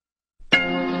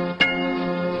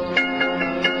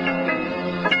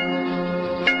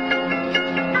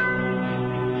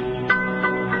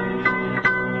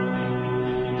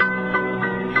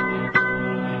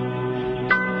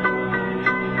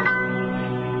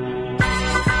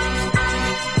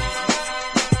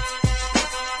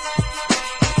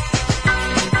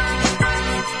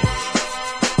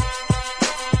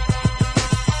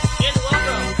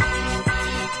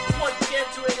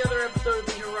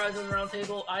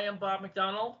I am Bob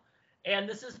McDonald, and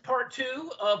this is part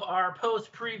two of our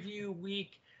post-preview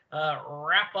week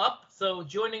wrap up. So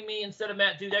joining me instead of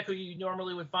Matt Dudek, who you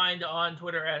normally would find on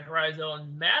Twitter at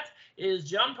Horizon Matt, is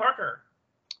John Parker.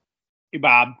 Hey,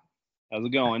 Bob. How's it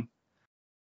going?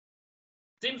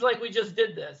 Seems like we just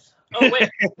did this. Oh,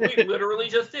 wait. We literally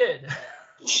just did.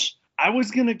 I was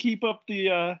going to keep up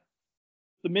the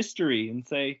mystery and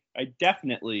say I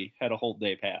definitely had a whole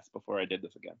day pass before I did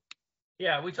this again.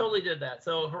 Yeah, we totally did that.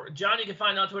 So, John, you can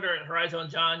find on Twitter at Horizon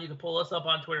John. You can pull us up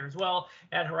on Twitter as well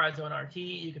at Horizon RT.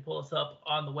 You can pull us up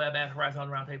on the web at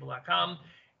horizonroundtable.com.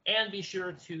 And be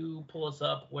sure to pull us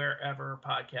up wherever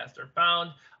podcasts are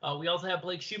found. We also have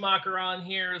Blake Schumacher on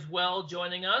here as well,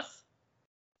 joining us.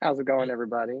 How's it going,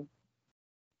 everybody?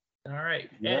 All right.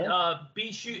 Yeah. And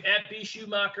at B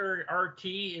Schumacher RT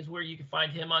is where you can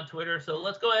find him on Twitter. So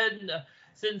let's go ahead and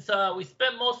since we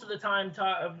spent most of the time,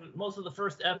 most of the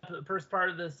first part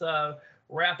of this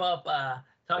wrap up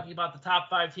talking about the top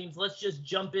 5 teams, let's just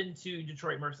jump into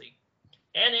Detroit Mercy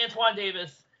and Antoine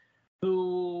Davis,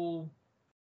 who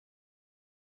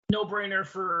no-brainer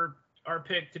for our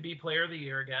pick to be Player of the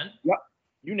Year again. Yep,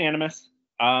 unanimous.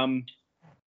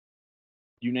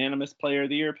 Unanimous Player of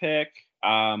the Year pick.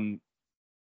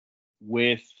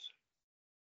 With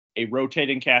a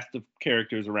rotating cast of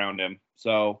characters around him.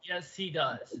 So yes, he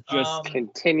does. Just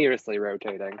continuously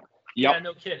rotating. Yep. Yeah,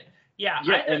 no kidding.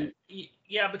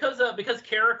 Yeah, because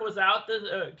Carrick was out,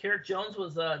 Carrick Jones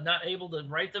was not able to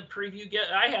write the preview.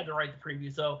 I had to write the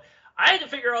preview, so I had to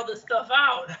figure all this stuff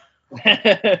out.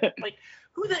 Like,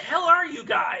 who the hell are you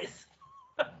guys?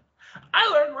 I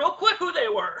learned real quick who they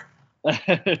were.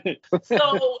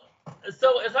 So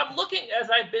as I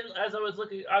was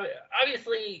looking,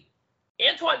 obviously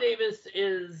Antoine Davis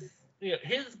is,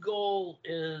 his goal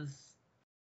is,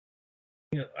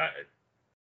 well,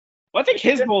 I think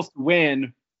his goal is to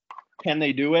win. Can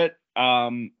they do it?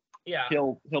 Yeah.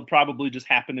 He'll probably just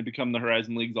happen to become the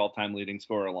Horizon League's all-time leading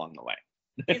scorer along the way.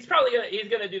 He's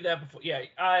gonna do that before. Yeah.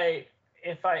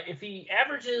 If he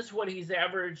averages what he's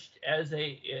averaged as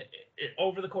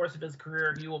over the course of his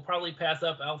career, he will probably pass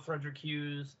up Alfredrick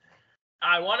Hughes.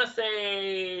 I want to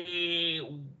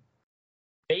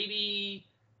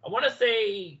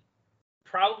say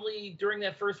probably during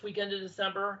that first weekend of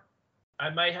December. I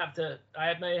might have to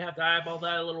eyeball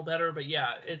that a little better, but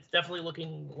yeah, it's definitely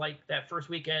looking like that first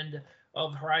weekend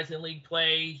of Horizon League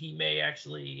play, he may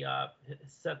actually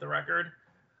set the record.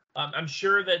 I'm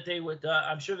sure that they would.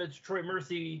 I'm sure that Detroit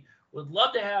Mercy would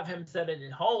love to have him set it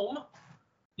at home.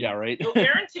 Yeah, right. No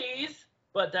guarantees,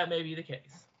 but that may be the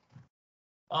case.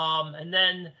 And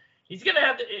then he's gonna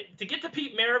have to get to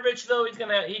Pete Maravich, though.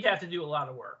 He'd have to do a lot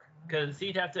of work, because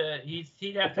he'd have to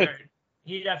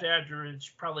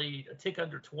average probably a tick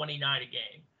under 29 a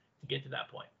game to get to that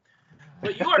point.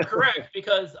 But you are correct,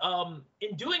 because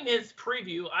in doing his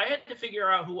preview, I had to figure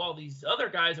out who all these other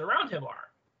guys around him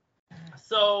are.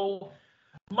 So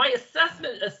my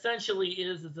assessment essentially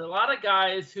is a lot of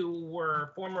guys who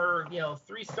were former,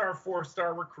 3-star,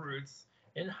 4-star recruits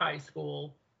in high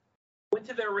school, went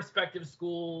to their respective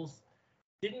schools,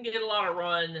 didn't get a lot of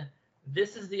run.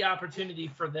 This is the opportunity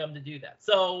for them to do that.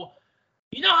 So,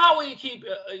 you know how we keep,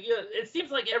 it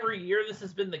seems like every year this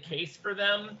has been the case for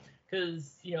them,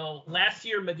 because, last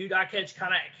year Madu Dakech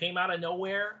kind of came out of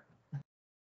nowhere.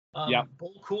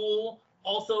 Bull Cool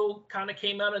also kind of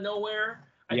came out of nowhere.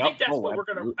 I think that's what we're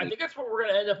gonna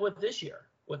end up with this year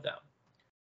with them.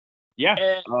 Yeah.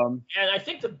 And I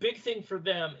think the big thing for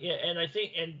them,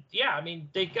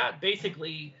 they got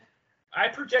basically, I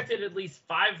projected at least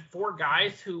 4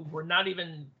 guys who were not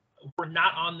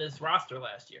on this roster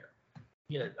last year.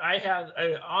 Yeah, I have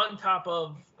on top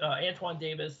of Antoine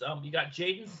Davis, you got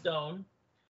Jaden Stone,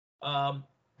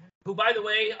 who, by the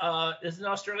way, is an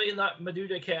Australian, not Madu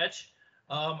Dakech,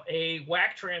 a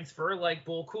WAC transfer like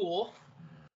Bull Cool.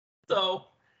 So,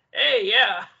 hey,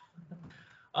 yeah.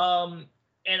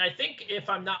 And I think, if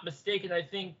I'm not mistaken,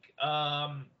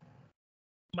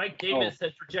 Mike Davis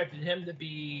had projected him to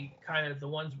be kind of the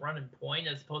ones running point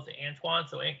as opposed to Antoine.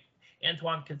 So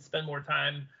Antoine could spend more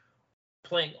time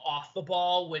playing off the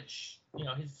ball, which,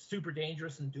 he's super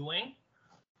dangerous in doing.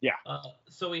 Yeah.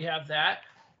 So we have that.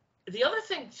 The other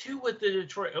thing, too, with the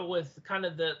Detroit, with kind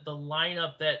of the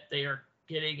lineup that they are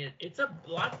getting, it's a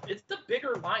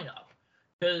bigger lineup,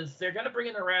 because they're going to bring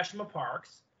in Erasmus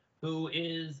Parks, who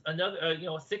is another, a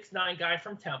 6'9" guy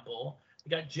from Temple.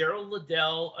 You got Gerald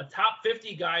Liddell, a top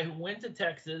 50 guy who went to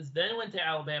Texas, then went to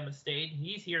Alabama State.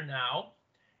 He's here now.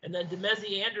 And then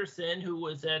Demezi Anderson, who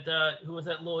was at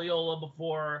Loyola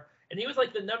before and he was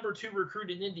like the number 2 recruit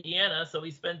in Indiana. So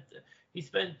he spent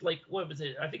like, what was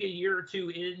it? I think a year or two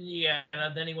in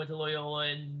Indiana. Then he went to Loyola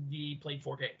and he played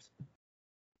 4 games.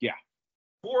 Yeah.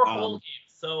 4 whole games.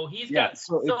 So he's got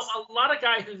so a lot of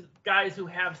guys who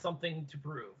have something to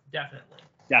prove.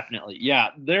 Definitely. Yeah.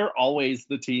 They're always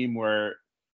the team where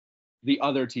the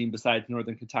other team besides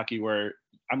Northern Kentucky, where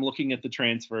I'm looking at the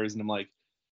transfers and I'm like,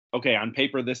 okay, on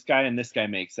paper, this guy and this guy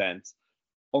make sense.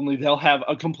 Only they'll have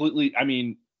a completely,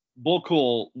 Bull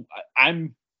Cool.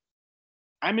 I'm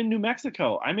in New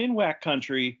Mexico. I'm in WAC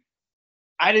country.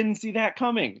 I didn't see that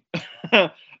coming.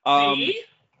 See?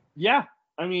 Yeah.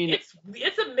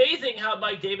 It's amazing how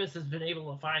Mike Davis has been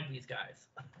able to find these guys.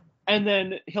 And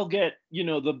then he'll get,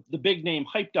 the big name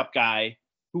hyped up guy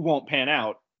who won't pan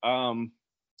out.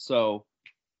 So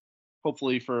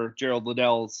hopefully for Gerald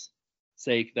Liddell's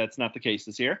sake, that's not the case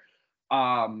this year.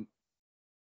 Who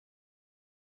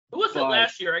was it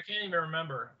last year? I can't even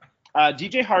remember.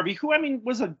 DJ Harvey, who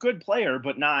was a good player,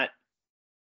 but not.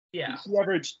 Yeah. He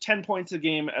averaged 10 points a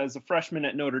game as a freshman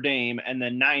at Notre Dame, and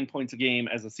then 9 points a game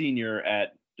as a senior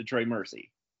at Detroit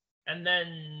Mercy. And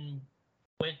then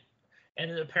went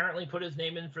and apparently put his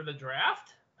name in for the draft.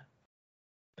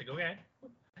 Like, okay,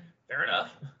 fair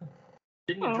enough.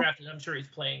 Didn't get drafted. I'm sure he's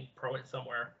playing pro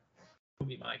somewhere. Would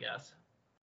be my guess.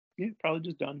 Yeah, probably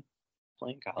just done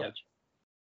playing college.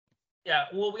 Yeah.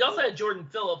 Well, we also had Jordan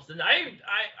Phillips, and I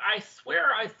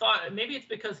swear I thought maybe it's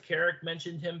because Carrick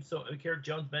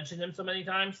Jones mentioned him so many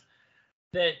times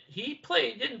that he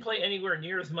didn't play anywhere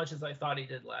near as much as I thought he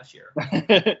did last year.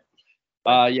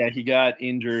 Yeah, he got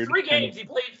injured. 3 games. He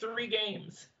played 3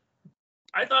 games.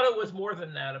 I thought it was more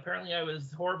than that. Apparently, I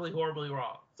was horribly, horribly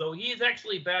wrong. So he's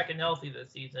actually back and healthy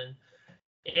this season.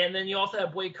 And then you also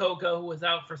have Wade Coca, who was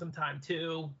out for some time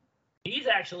too. He's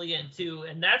actually in too,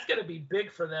 and that's going to be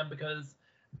big for them because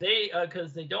they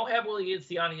don't have Willie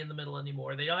Ciani in the middle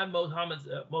anymore. They don't have Mohamed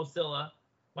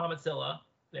Silla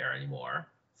there anymore.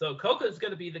 So Coca is going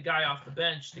to be the guy off the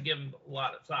bench to give him a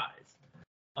lot of size.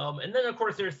 And then of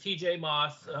course there's T.J.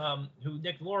 Moss, who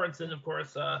Nick Lawrenson, of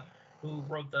course, who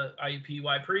wrote the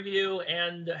IUPUI preview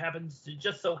and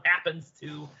just so happens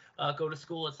to go to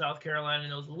school at South Carolina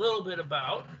and knows a little bit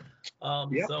about.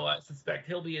 So I suspect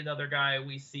he'll be another guy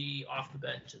we see off the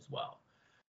bench as well.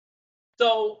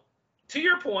 So to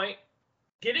your point,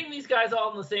 getting these guys all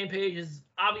on the same page is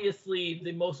obviously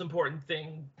the most important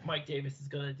thing Mike Davis is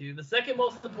going to do. The second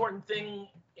most important thing,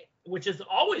 which has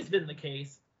always been the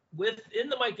case within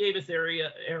the Mike Davis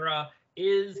era,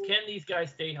 is can these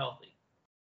guys stay healthy?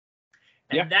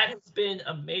 And that has been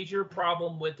a major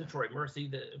problem with Detroit Mercy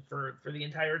for the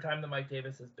entire time that Mike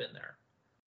Davis has been there.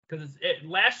 Because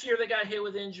last year they got hit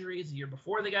with injuries, the year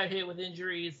before they got hit with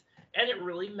injuries, and it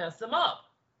really messed them up.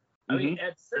 I mean,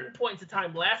 at certain points in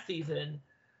time last season,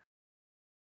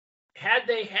 had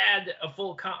they had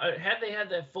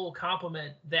that full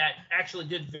complement that actually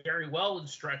did very well in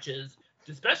stretches,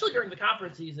 especially during the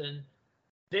conference season,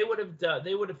 they would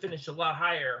have finished a lot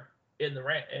higher in the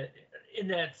rank. In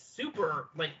that super,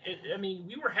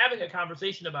 we were having a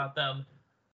conversation about them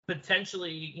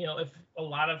potentially, if a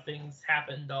lot of things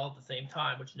happened all at the same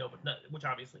time, which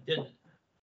obviously didn't,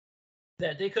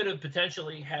 that they could have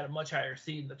potentially had a much higher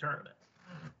seed in the tournament.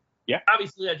 Yeah.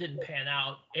 Obviously that didn't pan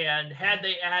out, and had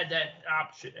they had that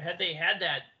option, had they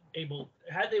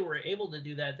were able to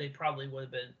do that, they probably would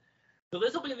have been. So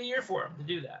this will be the year for them to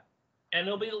do that, and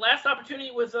it'll be the last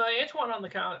opportunity with Antoine on the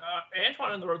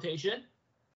Antoine in the rotation.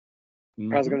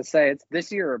 I was going to say, it's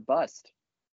this year or bust.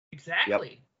 Exactly.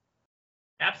 Yep.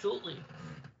 Absolutely.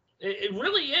 It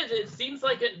really is. This seems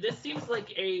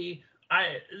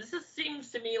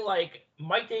to me like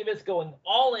Mike Davis going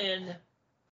all in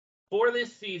for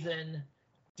this season,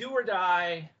 do or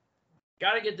die,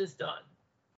 got to get this done.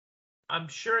 I'm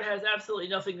sure it has absolutely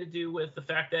nothing to do with the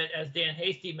fact that, as Dan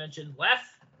Hasty mentioned last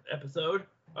episode,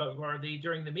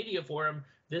 during the media forum,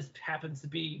 this happens to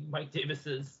be Mike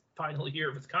Davis's final year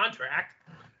of his contract.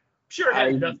 I'm sure it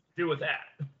has nothing to do with that.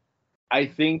 I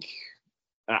think,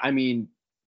 I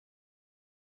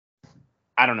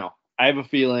don't know. I have a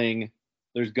feeling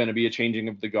there's going to be a changing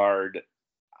of the guard,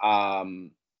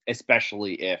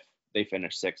 especially if they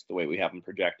finish 6th the way we have them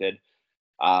projected.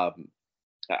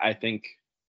 I think.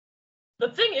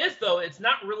 The thing is, though, it's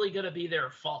not really going to be their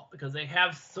fault because they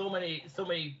have so many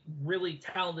really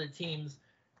talented teams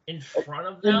in front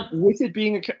of them.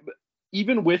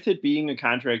 Even with it being a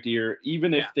contract year,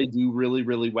 even if they do really,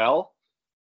 really well,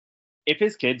 if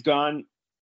his kid's gone,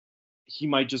 he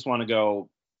might just want to go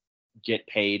get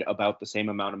paid about the same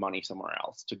amount of money somewhere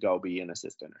else to go be an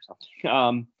assistant or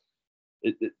something.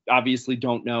 Obviously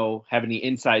don't have any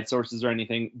inside sources or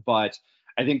anything, but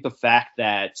I think the fact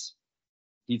that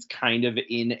he's kind of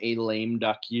in a lame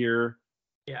duck year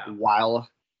while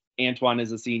Antoine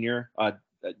is a senior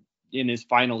in his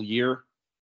final year.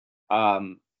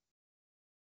 I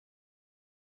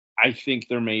think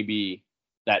there may be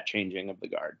that changing of the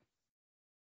guard.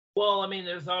 Well, I mean,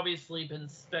 there's obviously been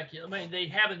speculation. I mean, they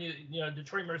have a new,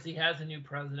 Detroit Mercy has a new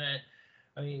president.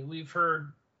 I mean, we've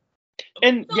heard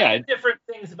different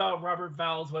things about Robert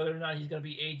Vowles, whether or not he's going to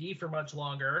be AD for much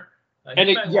longer.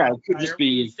 It could just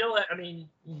be still. I mean,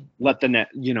 let the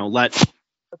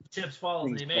chips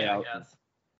fall as they may, I guess.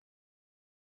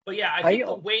 But yeah, I think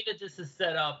the way that this is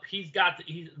set up,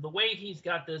 the way he's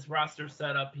got this roster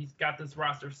set up, he's got this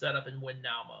roster set up in win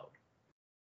now mode.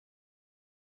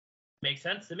 Makes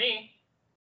sense to me.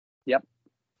 Yep.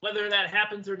 Whether that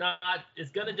happens or not is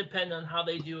going to depend on how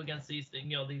they do against these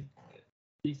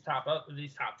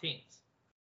top teams.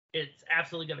 It's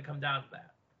absolutely going to come down to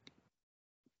that.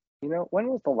 When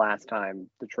was the last time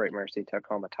Detroit Mercy took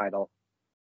home a title?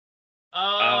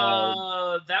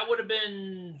 That would have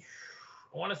been,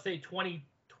 I want to say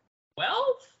 2012.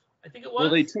 I think it was. Well,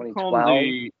 they took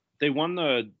home they won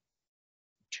the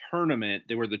tournament.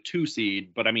 They were the 2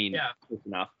 seed, but I mean, close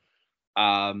enough.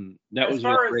 That as was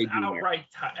far as outright,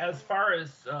 as far as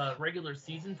regular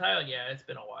season title, it's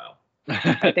been a while.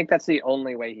 I think that's the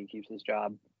only way he keeps his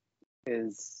job.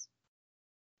 Is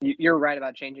you're right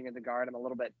about changing of the guard. I'm a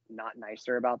little bit not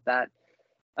nicer about that.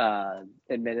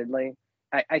 Admittedly,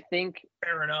 I think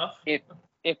fair enough.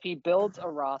 If he builds a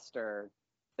roster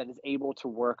that is able to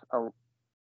work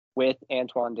with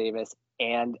Antoine Davis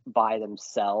and by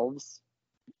themselves,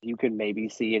 you could maybe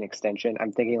see an extension.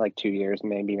 I'm thinking like 2 years,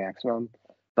 maybe maximum.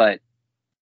 But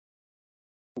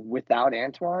without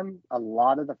Antoine, a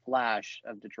lot of the flash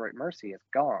of Detroit Mercy is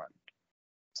gone.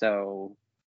 So,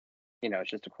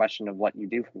 it's just a question of what you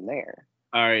do from there.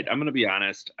 All right, I'm going to be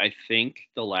honest. I think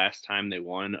the last time they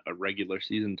won a regular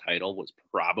season title was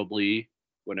probably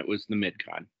when it was the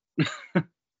Mid-Con.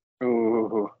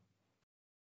 Ooh.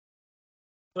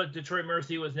 But Detroit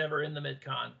Mercy was never in the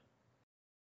Mid-Con.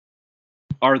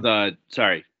 Or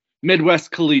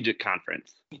Midwest Collegiate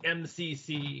Conference.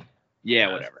 MCC.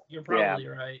 Yeah, whatever. You're probably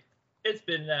right. It's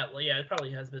been that. Yeah, it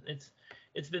probably has been.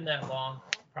 It's been that long,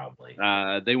 probably.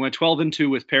 They went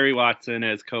 12-2 with Perry Watson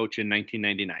as coach in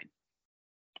 1999.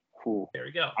 Cool. There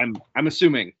we go. I'm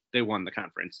assuming they won the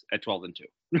conference at 12-2.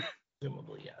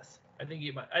 Presumably, yes. I think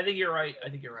you're right.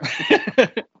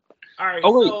 All right.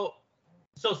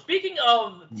 So speaking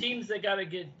of teams that gotta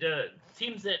get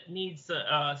teams that needs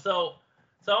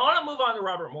so I want to move on to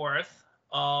Robert Morris.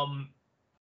 Robert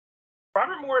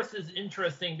Morris is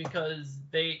interesting because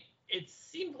it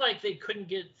seemed like they couldn't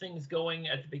get things going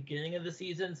at the beginning of the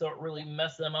season, so it really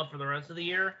messed them up for the rest of the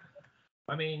year.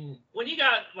 I mean, when you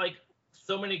got like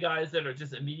so many guys that are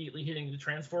just immediately hitting the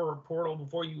transfer portal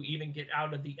before you even get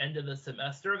out at the end of the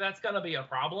semester, that's gonna be a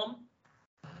problem.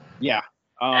 Yeah.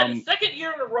 And the second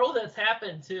year in a row that's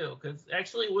happened too, because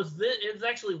actually it was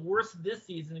actually worse this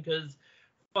season because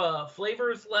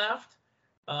Flavors left,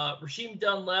 Rasheem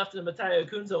Dunn left, and Mattia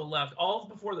Kunzo left, all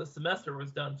before the semester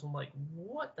was done. So I'm like,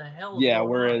 what the hell?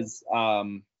 Whereas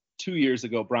 2 years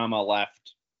ago, Brahma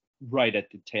left right at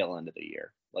the tail end of the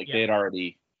year. They had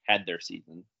already had their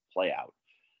season play out.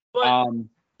 But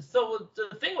so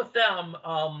the thing with them,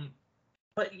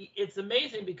 but it's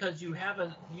amazing because you have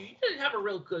a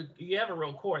real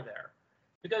core there,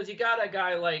 because you got a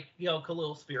guy like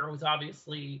Khalil Spear, who's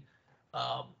obviously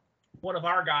one of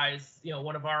our guys,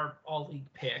 one of our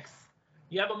all-league picks.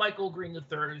 You have a Michael Green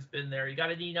III who's been there. You got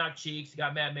an Enoch Cheeks. You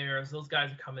got Matt Mayers. Those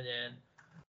guys are coming in.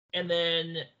 And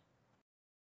then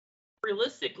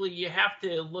realistically, you have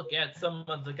to look at some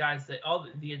of the guys all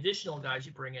the additional guys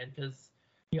you bring in, because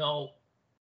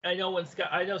I know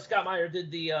Scott Meyer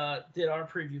did our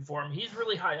preview for him. He's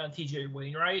really high on TJ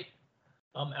Wainwright,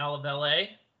 out of LA.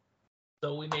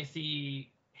 So we may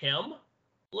see him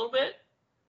a little bit.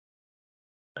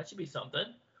 That should be something.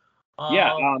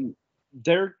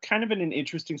 They're kind of in an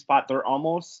interesting spot. They're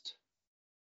almost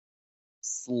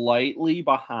slightly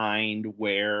behind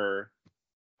where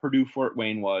Purdue Fort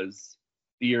Wayne was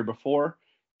the year before.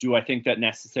 Do I think that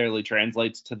necessarily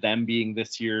translates to them being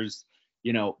this year's,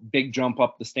 big jump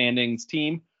up the standings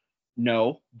team?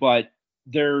 No, but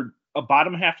they're a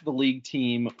bottom half of the league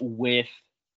team with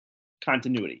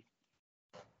continuity.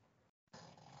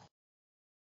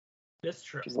 That's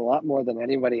true. Which is a lot more than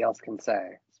anybody else can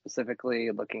say, specifically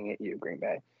looking at you, Green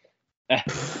Bay.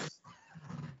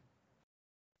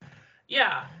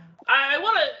 Yeah. I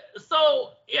want to.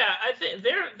 So yeah, I think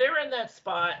they're in that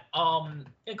spot. And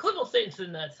Cleveland State's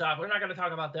in that spot. We're not going to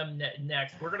talk about them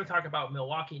next. We're going to talk about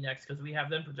Milwaukee next because we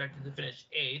have them projected to finish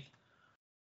 8th.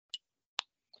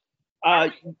 Uh,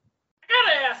 I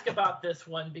gotta ask about this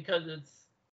one because it's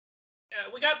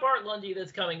we got Bart Lundy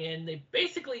that's coming in. The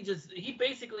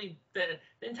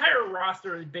entire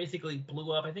roster basically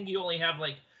blew up. I think you only have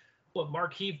like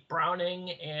Markeith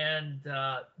Browning and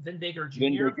Vin Baker Jr.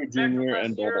 Vin Baker back from Jr. last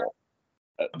and year. Bol.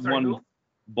 I'm sorry, who?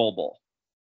 Bol.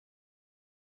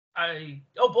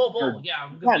 Bol. Yeah.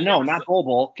 Yeah, no, not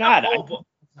Bol. God, Bol.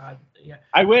 Yeah.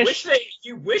 I wish.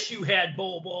 You wish you had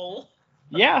Bol.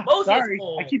 Yeah, Moses sorry,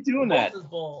 Bol. I keep doing that.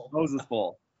 Moses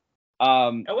Bol.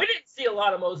 And we didn't see a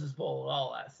lot of Moses Bol at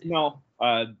all last season. No.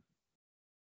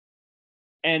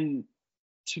 And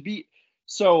to be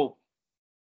so.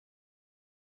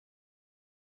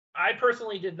 I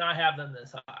personally did not have them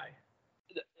this high.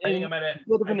 I think I'm at a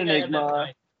bit of an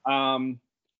enigma.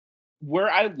 Where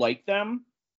I like them,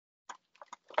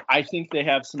 I think they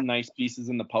have some nice pieces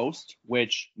in the post,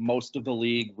 which most of the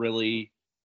league really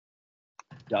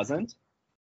doesn't.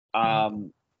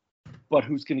 But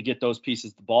who's going to get those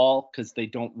pieces the ball? Because they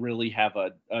don't really have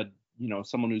a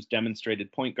someone who's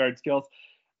demonstrated point guard skills.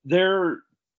 That's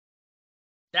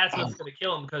what's going to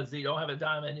kill them because they don't have a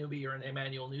Donovan Newby or an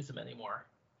Emmanuel Newsom anymore.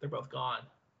 They're both gone.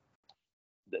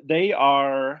 They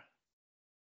are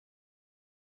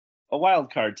a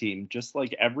wild card team, just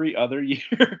like every other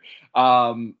year.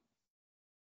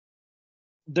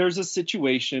 There's a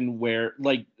situation where,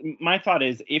 like, my thought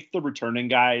is if the returning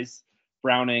guys,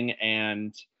 Browning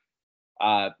and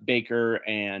Baker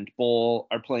and Bol,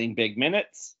 are playing big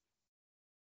minutes,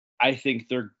 I think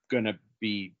they're going to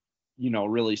be,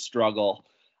 really struggle.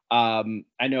 I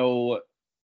know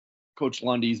Coach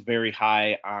Lundy's very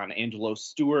high on Angelo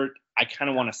Stewart. I kind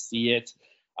of want to see it.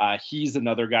 He's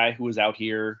another guy who was out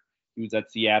here. He was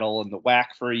at Seattle in the WAC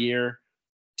for a year.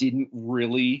 Didn't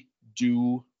really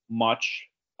do much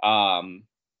 2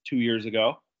 years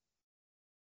ago.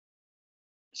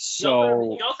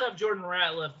 So you also have Jordan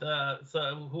Ratliff,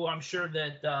 who I'm sure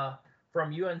that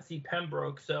from UNC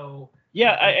Pembroke. So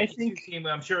yeah, I think team,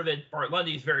 I'm sure that Bart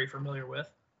Lundy is very familiar with.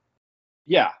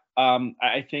 Yeah,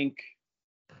 I think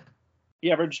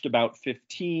he averaged about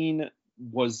 15.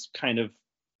 Was kind of,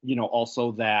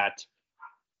 also that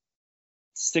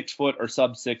 6 foot or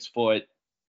sub 6 foot,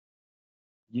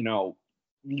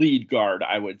 lead guard,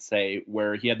 I would say,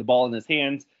 where he had the ball in his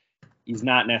hands. He's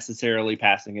not necessarily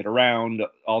passing it around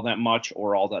all that much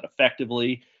or all that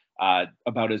effectively.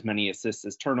 About as many assists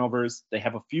as turnovers. They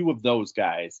have a few of those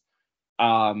guys.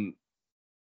 But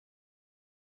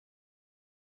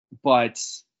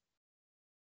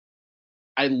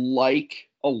I like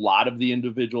a lot of the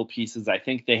individual pieces. I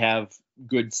think they have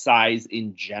good size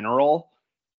in general.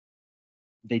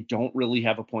 They don't really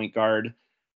have a point guard.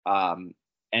 And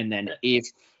then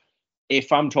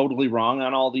if I'm totally wrong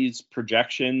on all these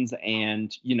projections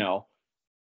and,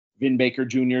 Vin Baker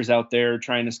Jr.'s out there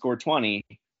trying to score 20,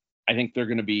 I think they're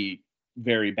going to be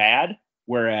very bad.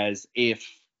 Whereas if,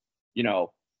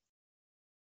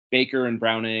 Baker and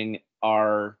Browning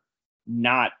are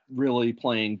not really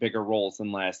playing bigger roles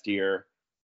than last year,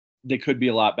 they could be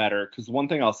a lot better. Because one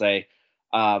thing I'll say,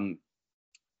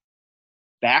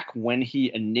 back when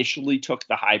he initially took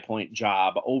the High Point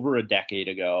job over a decade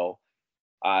ago,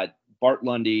 Bart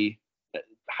Lundy,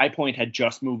 High Point had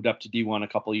just moved up to D1 a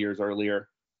couple years earlier.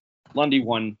 Lundy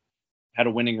had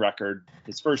a winning record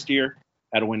his first year,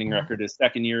 had a winning record his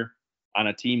second year on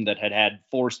a team that had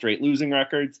 4 straight losing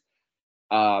records.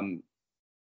 I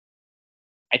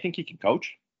think he can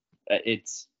coach.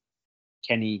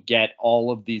 Can he get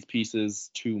all of these pieces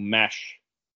to mesh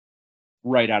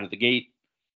right out of the gate?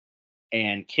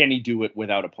 And can he do it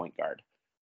without a point guard?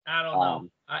 I don't know.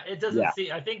 It doesn't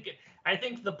see. I think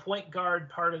the point guard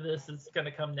part of this is going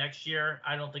to come next year.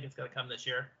 I don't think it's going to come this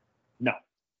year. No.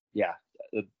 Yeah.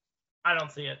 I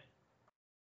don't see it.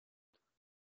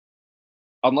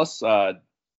 Unless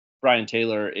Brian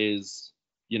Taylor is,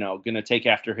 going to take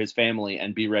after his family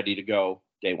and be ready to go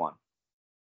day one.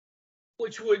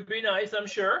 Which would be nice, I'm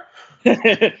sure.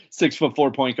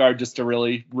 6'4" point guard just to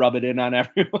really rub it in on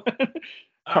everyone.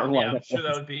 I'm sure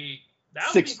that would be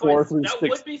 6'4" through that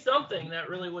would be something. That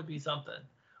really would be something.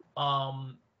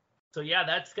 So yeah,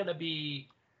 that's gonna be.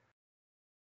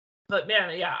 But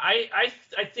man, yeah, I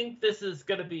think this is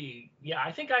gonna be. Yeah,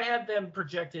 I think I had them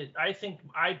projected. I think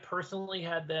I personally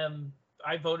had them.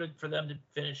 I voted for them to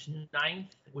finish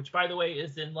 9th, which, by the way,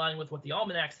 is in line with what the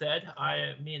Almanac said.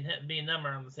 Me and them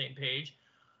are on the same page.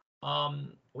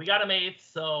 We got them 8th,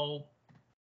 so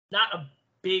not a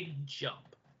big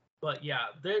jump, but yeah,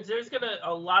 there's gonna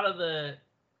a lot of the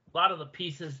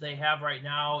pieces they have right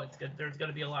now. There's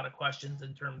gonna be a lot of questions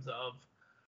in terms of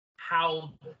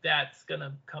how that's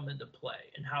gonna come into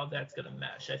play and how that's gonna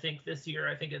mesh. I think this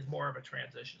year, is more of a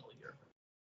transitional year.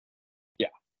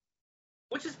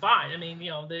 which is fine. I mean,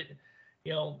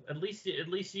 at least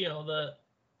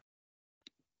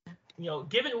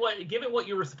given what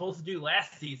you were supposed to do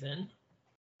last season.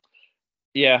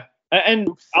 Yeah, and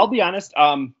I'll be honest.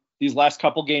 These last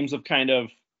couple games have kind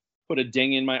of put a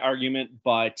ding in my argument,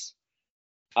 but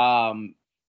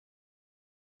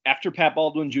after Pat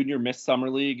Baldwin Jr. missed Summer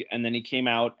League and then he came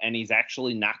out and he's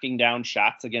actually knocking down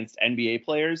shots against NBA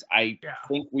players, I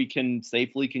think we can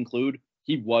safely conclude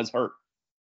he was hurt.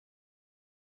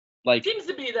 Like, seems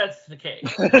to be that's the case.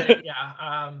 Yeah.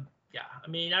 I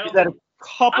mean, I don't.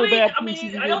 I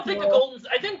don't think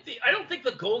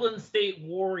the Golden State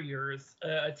Warriors,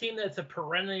 a team that's a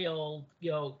perennial,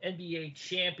 NBA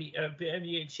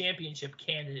championship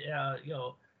candidate,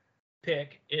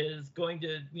 pick, is going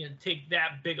to take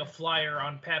that big a flyer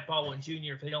on Pat Baldwin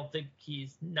Jr. if they don't think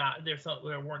he's not there.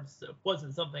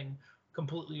 Wasn't something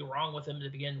completely wrong with him to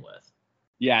begin with.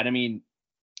 Yeah, and I mean,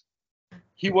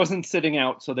 he wasn't sitting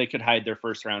out so they could hide their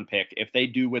first round pick. If they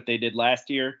do what they did last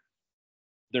year,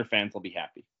 their fans will be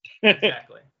happy.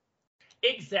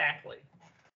 Exactly.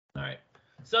 All right.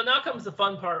 So now comes the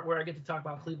fun part where I get to talk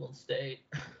about Cleveland State.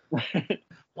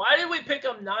 Why did we pick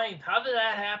them 9th? How did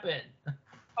that happen?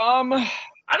 I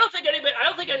don't think anybody.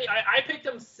 I picked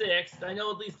them 6th. I know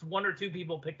at least 1 or 2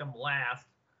 people picked them last.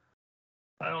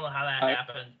 I don't know how that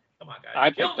happened. Come on, guys. I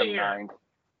picked them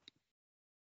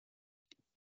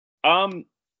 9th.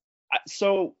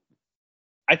 So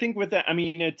I think with that, I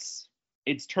mean, it's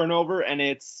turnover and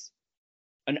it's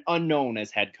an unknown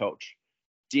as head coach.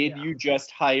 Did you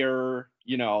just hire,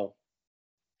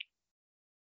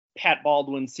 Pat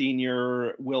Baldwin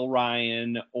Sr., Will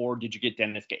Ryan, or did you get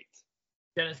Dennis Gates?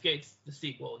 Dennis Gates, the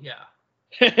sequel, yeah.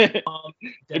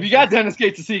 If you got Dennis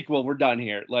Gates, the sequel, we're done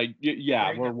here. Like,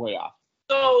 we're way off.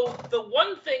 So the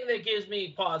one thing that gives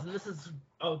me pause, and this is,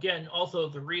 again, also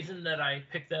the reason that I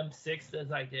picked them 6th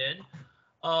as I did,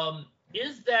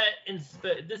 is that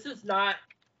this is not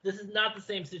the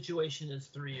same situation as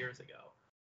 3 years ago.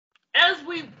 As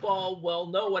we all well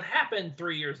know what happened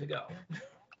 3 years ago.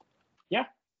 Yeah.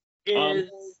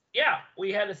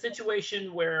 We had a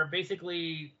situation where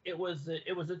basically it was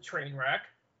a train wreck,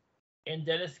 and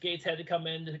Dennis Gates had to come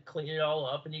in to clean it all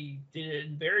up, and he did it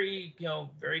in very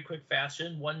quick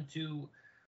fashion. Won two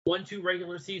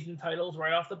regular season titles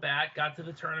right off the bat, got to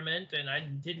the tournament, and I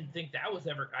didn't think that was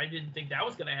going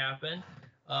to happen,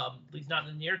 at least not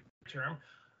in the near term.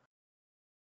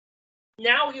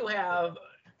 Now you have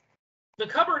the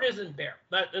cupboard isn't bare,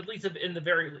 at least in the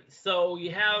very least. So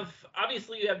you have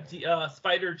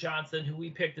Spider Johnson, who we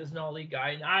picked as an all-league guy,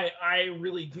 and I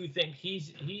really do think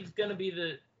he's going to be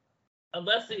the,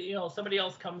 unless somebody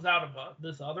else comes out of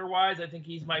this otherwise, I think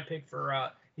he's my pick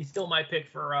for he's still my pick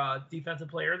for defensive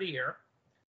player of the year.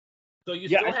 So you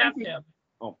still have him.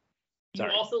 Oh,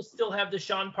 sorry. You also still have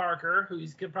Deshaun Parker,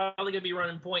 who's probably going to be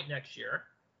running point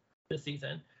this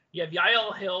season. You have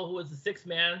Yael Hill, who was the 6th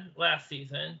man last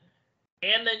season.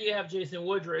 And then you have Jason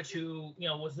Woodrich, who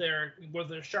was their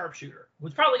sharpshooter,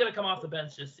 who's probably going to come off the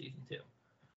bench this season too.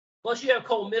 Plus, you have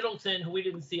Cole Middleton, who we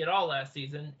didn't see at all last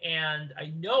season, and I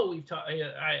know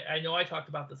I talked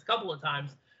about this a couple of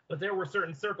times, but there were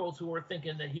certain circles who were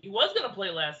thinking that he was going to play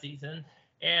last season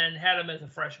and had him as a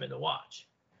freshman to watch.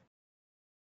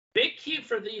 Big key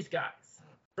for these guys,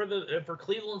 for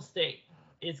Cleveland State,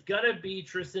 is going to be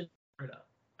Tristan Enaruna.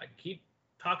 I keep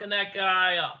talking that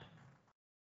guy up.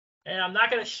 And I'm not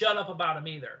going to shut up about him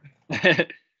either.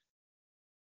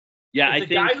 Yeah, I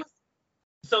think.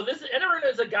 So this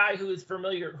Enaruna is a guy who is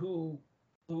familiar, who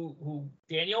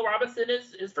Daniel Robinson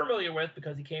is familiar with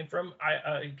because he came from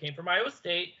Iowa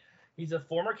State. He's a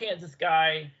former Kansas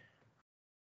guy.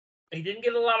 He didn't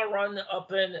get a lot of run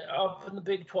up in the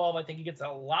Big 12. I think he gets a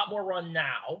lot more run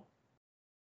now.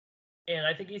 And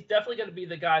I think he's definitely going to be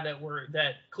the guy that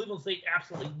Cleveland State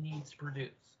absolutely needs to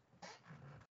produce.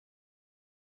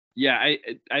 Yeah,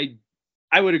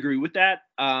 I would agree with that.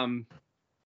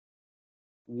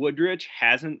 Woodrich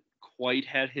hasn't quite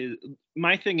had his.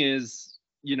 My thing is,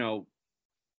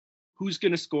 who's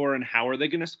going to score and how are they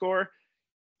going to score?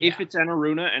 Yeah. If it's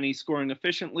Enaruna and he's scoring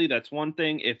efficiently, that's one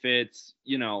thing. If it's,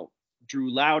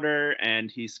 Drew Lauder and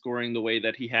he's scoring the way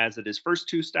that he has at his first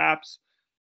 2 stops,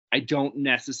 I don't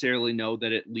necessarily know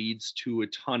that it leads to a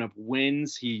ton of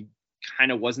wins. He kind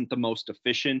of wasn't the most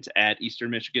efficient at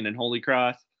Eastern Michigan and Holy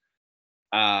Cross.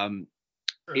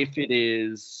 If it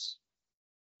is,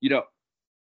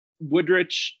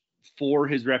 Woodrich, for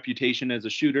his reputation as a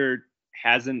shooter,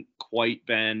 hasn't quite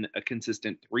been a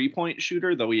consistent 3-point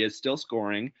shooter, though he is still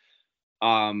scoring.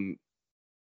 I'm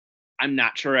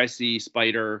not sure I see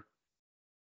Spider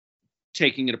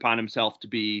taking it upon himself to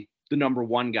be the number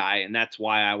 1 guy, and that's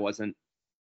why I wasn't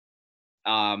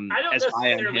I don't as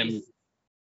high on necessarily. him.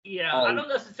 Yeah, I don't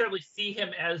necessarily see him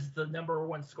as the number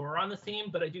one scorer on the team,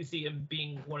 but I do see him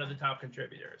being one of the top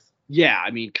contributors. Yeah,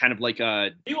 I mean, kind of like a.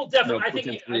 He will definitely. You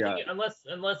know, I think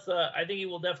unless I think he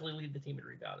will definitely lead the team in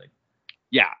rebounding.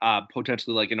 Yeah,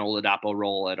 potentially like an Oladapo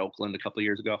role at Oakland a couple of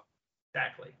years ago.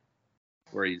 Exactly.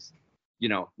 Where he's, you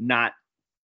know, not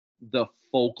the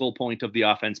focal point of the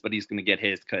offense, but he's going to get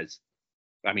his because,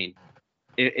 I mean,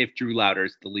 if Drew Lauder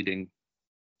is the leading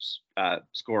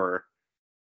scorer,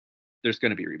 there's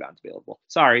going to be rebounds available.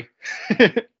 Sorry, I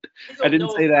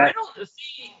didn't say that. I don't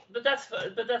see, but that's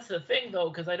the thing though,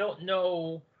 because I don't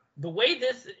know the way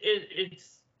this is.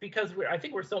 It's because I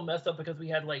think we're so messed up because we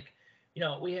had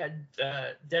we had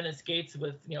Dennis Gates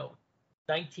with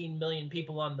 19 million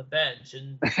people on the bench,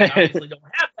 and we obviously don't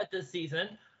have that this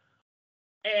season.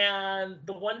 And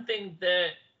the one thing that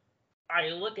I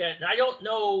look at, and I don't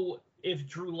know if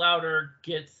Drew Lauder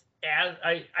gets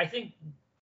I think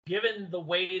given the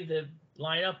way the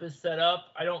lineup is set up,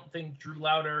 I don't think Drew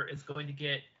Lauder is going to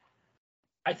get.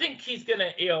 I think he's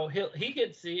gonna, he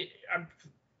gets.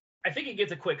 I think he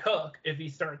gets a quick hook if he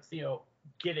starts,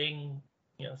 getting,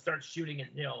 starts shooting it,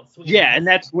 swinging. Yeah, and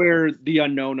that's where the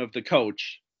unknown of the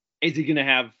coach is. He gonna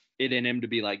have it in him to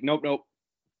be like, nope,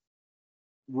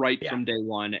 right from day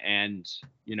one, and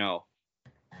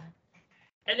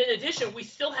And in addition, we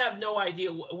still have no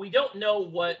idea. We don't know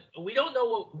what.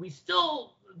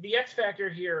 The X factor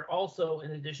here also,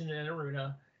 in addition to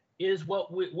Enaruna, is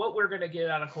what we're going to get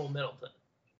out of Cole Middleton.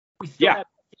 We still haven't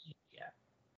seen it yet.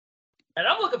 And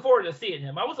I'm looking forward to seeing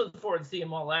him. I was looking forward to seeing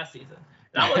him all last season.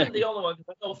 And I wasn't the only one.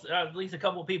 I know at least a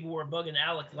couple of people were bugging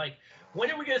Alex, like, when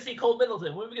are we going to see Cole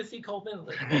Middleton? When are we going to see Cole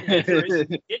Middleton? And the answer is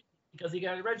because he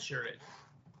got redshirted.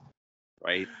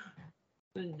 Right.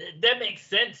 That makes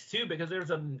sense too, because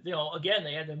there's again,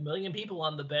 they had 1 million people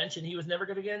on the bench and he was never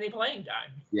going to get any playing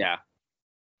time. Yeah.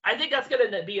 I think that's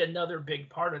going to be another big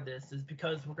part of this, is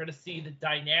because we're going to see the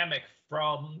dynamic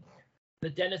from the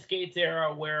Dennis Gates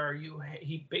era, where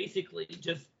he basically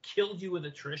just killed you with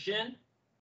attrition,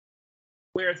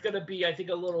 where it's going to be, I think,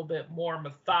 a little bit more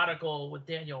methodical with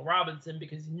Daniel Robinson,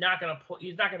 because he's not going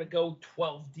to go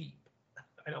 12 deep.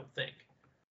 I don't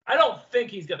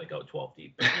think he's going to go 12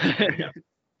 deep. But,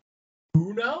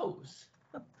 who knows?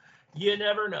 You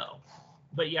never know.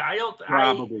 But yeah,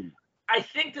 Probably. I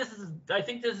think this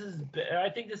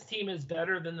team is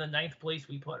better than the 9th place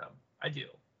we put them. I do.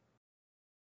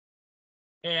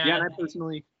 And I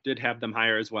personally did have them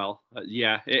higher as well.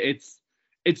 It's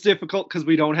difficult because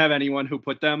we don't have anyone who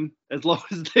put them as low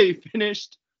as they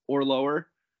finished or lower.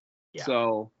 Yeah.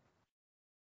 So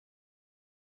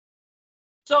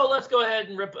let's go ahead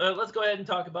and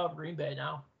talk about Green Bay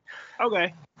now.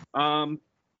 Okay.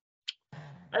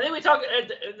 I think we talked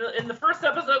in the first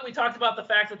episode. We talked about the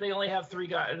fact that they only have 3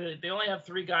 guys. They only have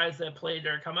 3 guys that played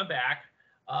or are coming back: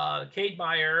 Cade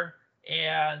Meyer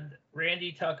and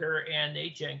Randy Tucker and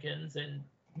Nate Jenkins. And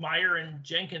Meyer and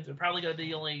Jenkins are probably going to be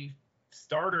the only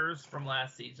starters from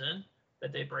last season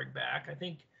that they bring back. I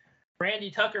think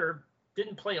Randy Tucker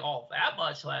didn't play all that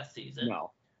much last season.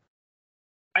 No.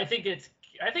 I think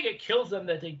it kills them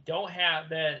that they don't have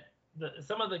that.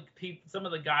 Some of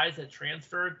the guys that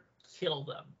transferred killed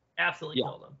them. Absolutely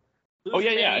killed them.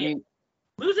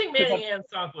 Losing Manny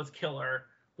Ansonk was killer.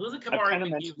 Losing Kamari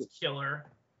McGee was killer.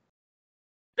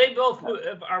 They both,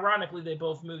 ironically,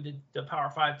 moved to Power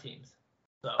 5 teams.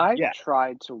 So I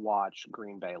tried to watch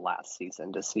Green Bay last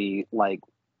season to see,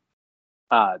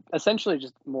 essentially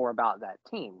just more about that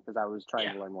team, because I was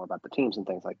trying to learn more about the teams and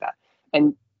things like that.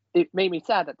 And it made me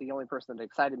sad that the only person that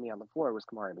excited me on the floor was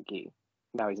Kamari McGee.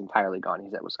 Now he's entirely gone.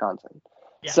 He's at Wisconsin.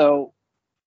 Yeah. So,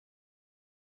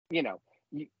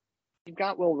 you've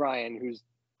got Will Ryan, who's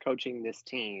coaching this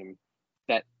team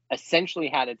that essentially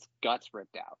had its guts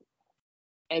ripped out.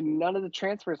 And none of the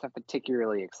transfers have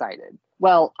particularly excited.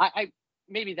 Well, I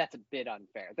maybe that's a bit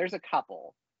unfair. There's a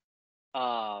couple.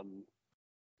 I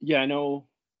know.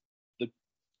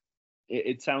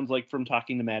 It sounds like from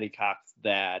talking to Matty Cox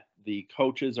that the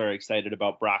coaches are excited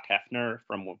about Brock Hefner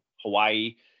from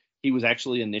Hawaii. He was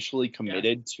actually initially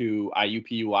committed to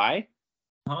IUPUI.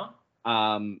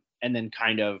 And then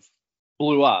kind of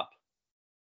blew up.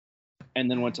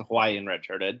 And then went to Hawaii and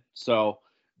redshirted. So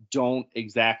don't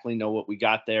exactly know what we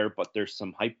got there, but there's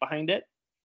some hype behind it.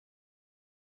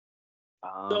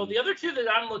 So the other 2 that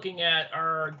I'm looking at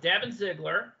are Davin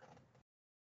Ziegler.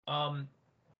 Of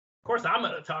course, I'm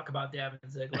going to talk about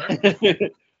Davin Ziegler.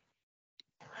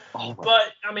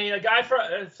 But I mean, a guy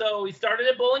so he started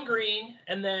at Bowling Green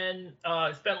and then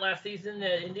spent last season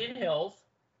at Indian Hills.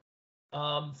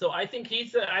 So I think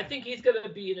he's going to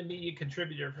be an immediate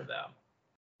contributor for them.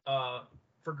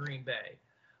 for Green Bay.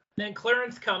 Then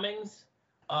Clarence Cummings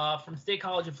from State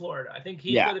College of Florida. I think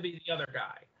he's going to be the other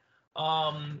guy.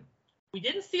 We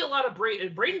didn't see a lot of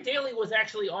Braden Daly was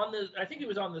actually on the. I think he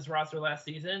was on this roster last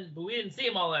season, but we didn't see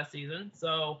him all last season.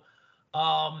 So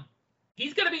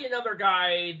he's going to be another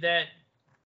guy that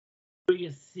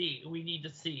we need to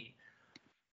see.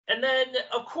 And then,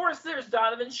 of course, there's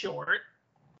Donovan Short.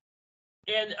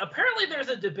 And apparently there's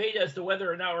a debate as to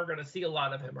whether or not we're going to see a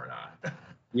lot of him or not.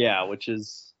 Yeah, which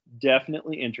is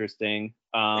definitely interesting.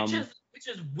 Which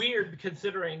is weird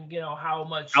considering, how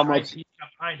much he's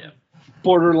got behind him.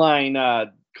 Borderline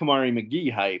Kamari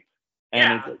McGee hype.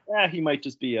 And yeah. He might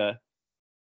just be a,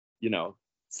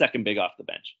 second big off the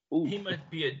bench. Ooh. He might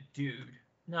be a dude.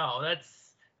 No, that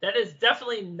is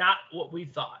definitely not what we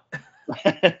thought.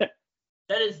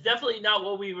 That is definitely not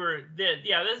what we did.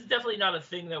 Yeah, this is definitely not a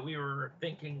thing that we were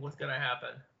thinking was going to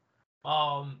happen.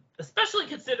 Especially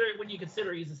when you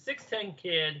consider he's a 6'10"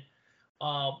 kid.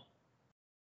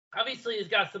 Obviously he's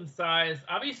got some size.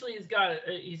 Obviously he's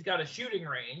got a shooting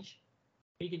range.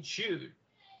 He can shoot.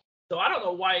 So I don't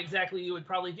know why exactly you would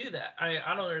probably do that.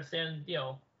 I don't understand.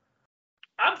 I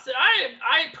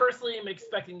personally am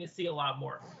expecting to see a lot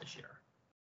more of him this year.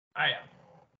 I am.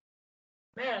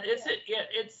 Man,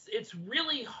 it's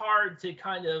really hard to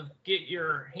kind of get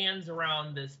your hands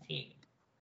around this team.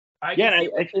 I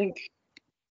think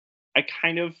I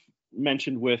kind of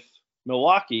mentioned with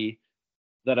Milwaukee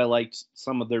that I liked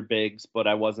some of their bigs, but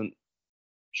I wasn't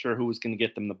sure who was going to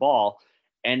get them the ball.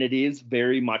 And it is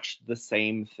very much the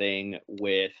same thing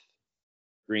with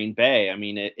Green Bay. I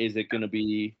mean, is it going to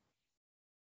be?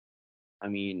 I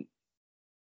mean,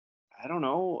 I don't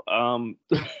know.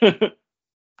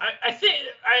 I think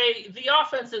the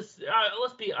offense is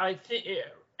I think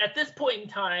at this point in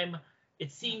time,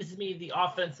 it seems to me the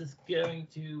offense is going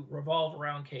to revolve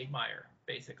around Cade Meyer,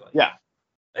 basically. Yeah,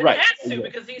 and right. It has to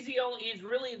because he's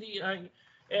really the and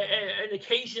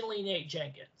occasionally Nate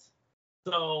Jenkins.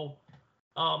 So,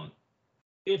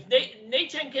 if Nate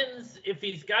Jenkins, if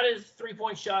he's got his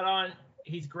 3-point shot on,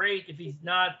 he's great. If he's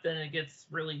not, then it gets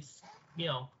really,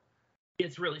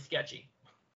 really sketchy.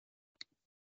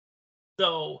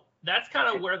 So that's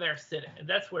kind of where they're sitting.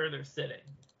 That's where they're sitting.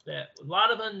 That a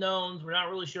lot of unknowns. We're not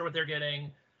really sure what they're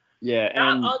getting. Yeah,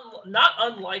 and not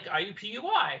unlike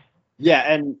IUPUI.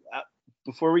 Yeah, and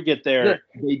before we get there,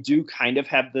 they do kind of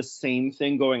have the same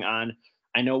thing going on.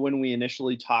 I know when we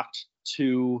initially talked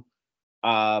to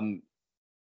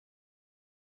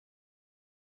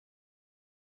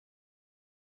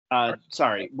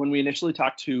when we initially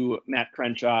talked to Matt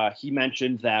Crenshaw, he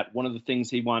mentioned that one of the things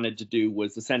he wanted to do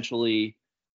was essentially,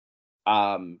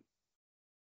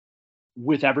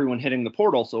 with everyone hitting the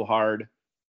portal so hard,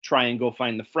 try and go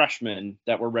find the freshmen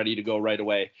that were ready to go right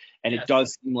away. And It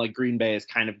does seem like Green Bay is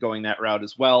kind of going that route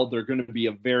as well. They're going to be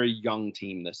a very young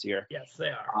team this year. Yes, they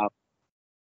are.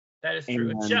 That is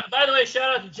true. By the way,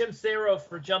 shout out to Jim Saro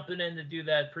for jumping in to do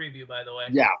that preview, by the way.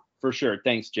 Yeah, for sure.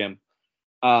 Thanks, Jim.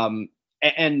 And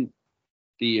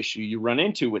the issue you run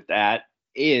into with that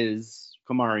is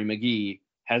Kamari McGee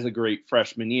has a great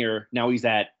freshman year. Now he's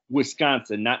at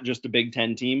Wisconsin, not just a Big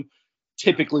Ten team,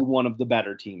 typically one of the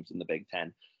better teams in the Big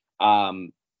Ten.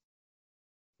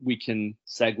 We can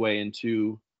segue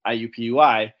into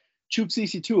IUPUI.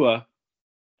 Chukwueze Tua,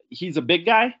 he's a big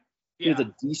guy. He has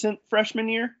a decent freshman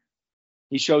year.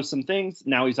 He shows some things.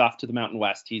 Now he's off to the Mountain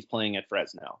West. He's playing at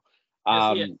Fresno.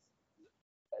 Yes, he is.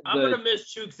 I'm going to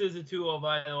miss Chukwueze Tua,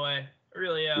 by the way. I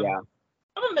really am. Yeah.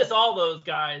 I'm going to miss all those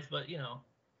guys, but,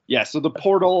 Yeah, so the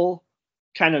portal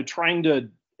kind of trying to,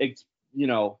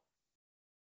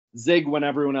 zig when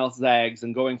everyone else zags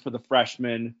and going for the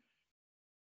freshmen.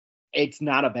 It's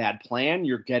not a bad plan.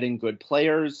 You're getting good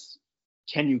players.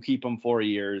 Can you keep them 4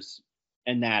 years?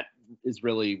 And that is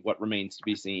really what remains to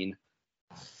be seen.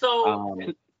 So,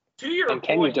 to your point,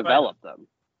 can you develop them?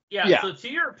 Yeah. So to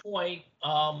your point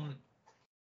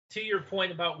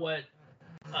about what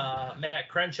Matt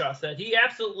Crenshaw said, he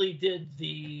absolutely did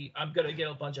I'm going to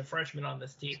get a bunch of freshmen on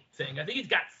this team thing. I think he's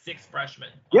got 6 freshmen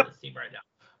on this team right now.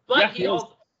 But he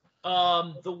also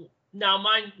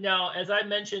now as I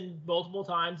mentioned multiple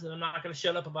times, and I'm not going to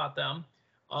shut up about them,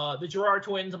 the Girard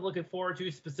twins I'm looking forward to,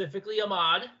 specifically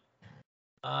Ahmad.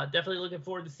 Definitely looking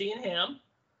forward to seeing him.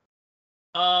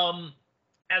 But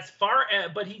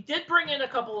he did bring in a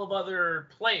couple of other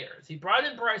players. He brought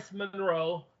in Bryce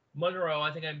Monroe.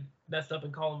 I think I messed up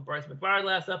and called him Bryce McBride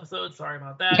last episode. Sorry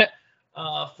about that.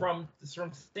 From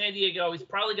San Diego. He's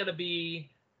probably going to be,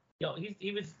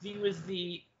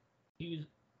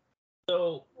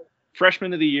 so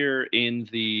freshman of the year in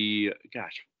the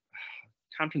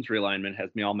conference realignment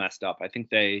has me all messed up. I think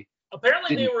they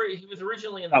Apparently, Didn't- he was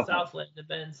originally in the Southland. Southland, and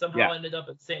then somehow Yeah. ended up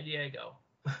at San Diego.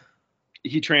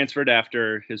 He transferred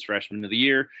after his freshman of the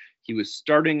year. He was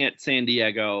starting at San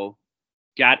Diego,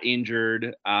 got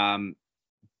injured,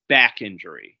 back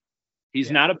injury. He's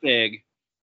Yeah. not a big,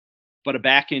 but a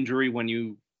back injury when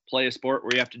you play a sport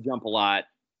where you have to jump a lot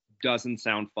doesn't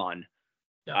sound fun.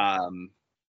 No.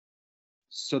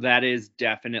 So that is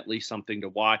definitely something to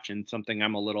watch, and something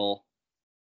I'm a little,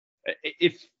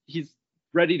 if he's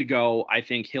ready to go, I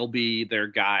think he'll be their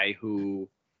guy who,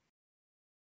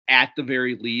 at the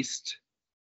very least,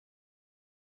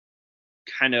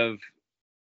 kind of,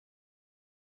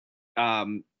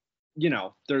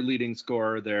 their leading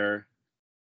scorer, their.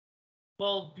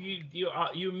 Well,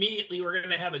 you immediately were going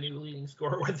to have a new leading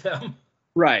scorer with them.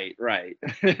 Right.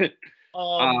 Without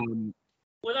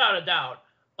a doubt.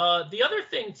 The other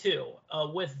thing too,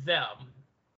 with them,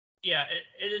 yeah,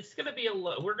 it's going to be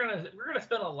we're gonna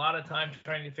spend a lot of time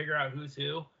trying to figure out who's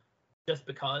who, just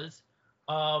because.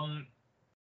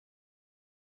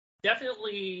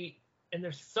 Definitely, and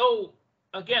there's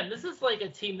again, this is like a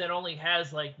team that only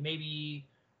has like maybe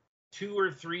 2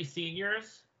 or 3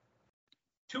 seniors.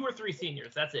 2 or 3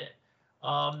 seniors, that's it.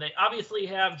 They obviously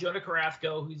have Jonah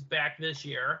Carrasco, who's back this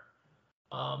year.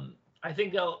 I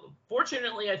think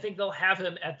they'll have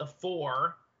him at the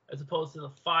 4 as opposed to the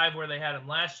 5 where they had him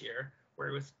last year, where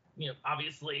he was,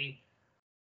 obviously,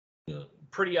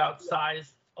 pretty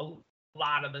outsized a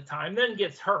lot of the time. Then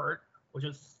gets hurt, which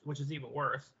is even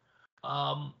worse.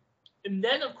 And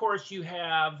then of course you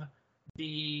have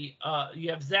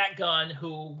Zach Gunn,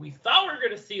 who we thought we were going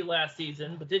to see last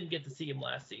season, but didn't get to see him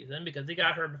last season because he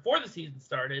got hurt before the season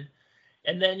started.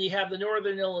 And then you have the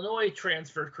Northern Illinois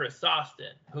transfer, Chris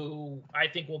Austin, who I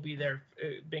think will be there.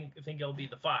 I think he'll be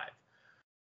the 5.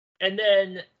 And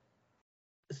then,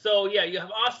 so yeah, you have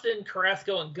Austin,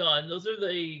 Carrasco, and Gunn. Those are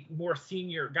the more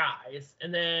senior guys.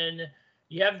 And then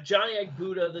you have Johnny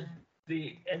Agbuda,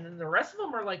 and then the rest of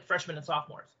them are like freshmen and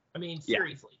sophomores. I mean,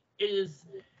 seriously,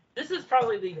 this is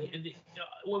probably the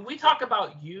when we talk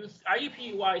about youth,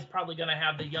 IUPUI is probably going to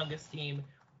have the youngest team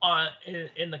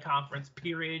in the conference,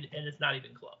 period, and it's not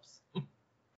even close.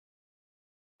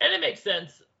 And it makes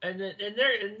sense. And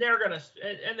they're gonna,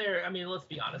 I mean, let's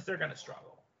be honest, they're gonna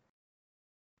struggle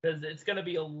because it's gonna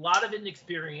be a lot of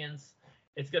inexperience.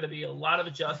 It's gonna be a lot of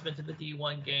adjustment to the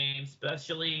D1 game,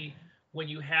 especially when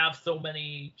you have so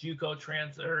many JUCO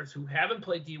transfers who haven't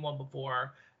played D1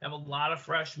 before, have a lot of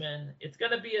freshmen. It's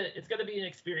gonna be an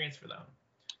experience for them.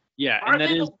 Yeah, Are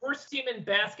they the worst team in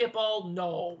basketball?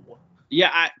 No.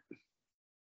 Yeah,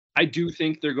 I do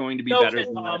think they're going to be better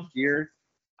than last year.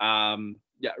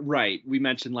 Yeah, right. We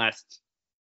mentioned last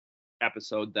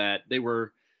episode that they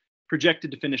were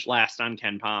projected to finish last on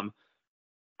KenPom.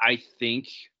 I think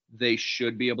they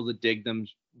should be able to dig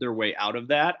their way out of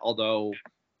that. Although,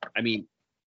 I mean,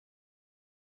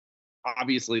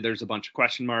 obviously there's a bunch of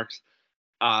question marks.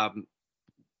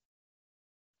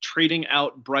 Trading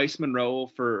out Bryce Monroe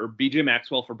or BJ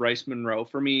Maxwell for Bryce Monroe,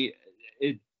 for me,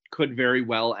 it could very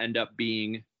well end up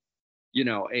being,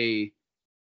 a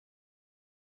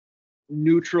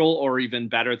neutral or even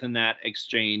better than that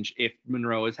exchange if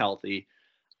Monroe is healthy.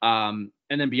 And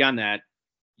then beyond that,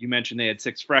 you mentioned they had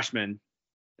 6 freshmen.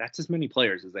 That's as many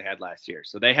players as they had last year.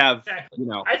 So they have, exactly.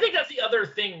 I think that's the other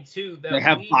thing too. That they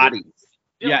have bodies.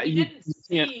 We didn't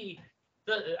see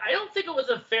I don't think it was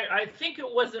I think it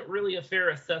wasn't really a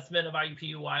fair assessment of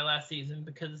IUPUI last season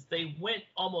because they went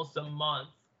almost a month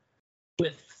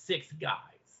with 6 guys.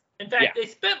 In fact, they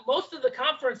spent most of the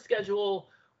conference schedule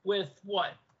with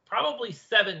probably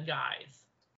 7 guys.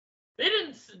 They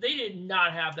did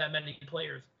not have that many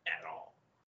players at all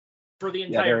for the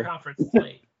entire conference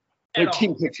slate. Their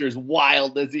team picture is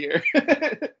wild this year.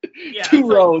 Yeah, 2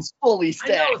 rows fully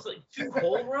stacked. I know, it's like 2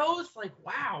 whole rows. Like,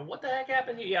 wow, what the heck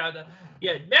happened here?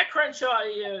 Matt Crenshaw.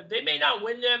 They may not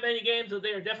win that many games, but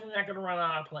they are definitely not going to run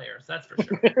out of players. That's for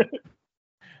sure.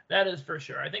 That is for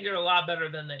sure. I think they're a lot better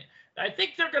than I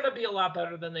think they're going to be a lot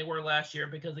better than they were last year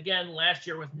because again, last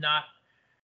year was not.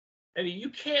 I mean, you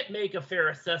can't make a fair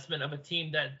assessment of a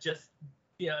team that just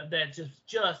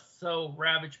so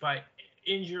ravaged by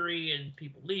injury and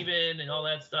people leaving and all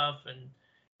that stuff, and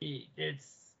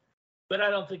but I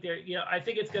don't think I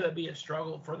think it's going to be a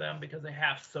struggle for them because they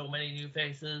have so many new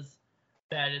faces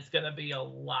that it's going to be a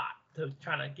lot to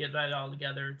kind of get that all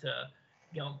together to,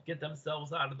 get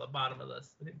themselves out of the bottom of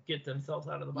this,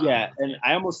 Yeah, and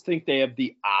I almost think they have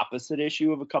the opposite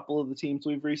issue of a couple of the teams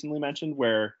we've recently mentioned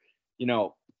where,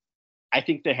 I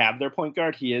think they have their point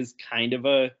guard. He is kind of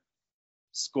a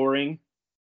scoring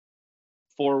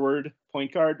forward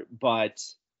point guard, but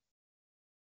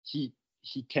he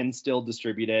can still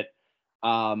distribute it.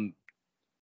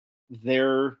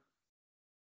 their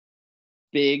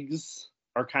bigs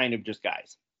are kind of just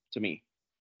guys to me.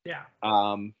 Yeah.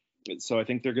 So I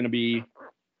think they're going to be.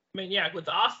 I mean, yeah, with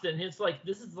Austin, this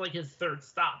is like his third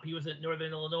stop. He was at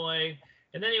Northern Illinois,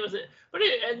 and then he was at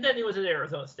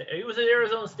Arizona State. He was at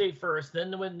Arizona State first,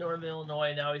 then went to Northern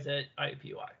Illinois. Now he's at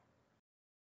IUPUI.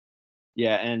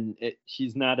 Yeah, and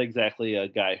he's not exactly a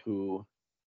guy who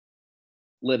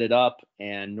lit it up,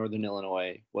 and Northern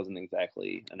Illinois wasn't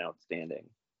exactly an outstanding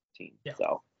team. Yeah.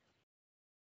 So,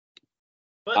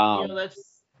 but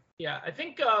that's I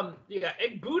think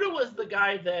Buddha was the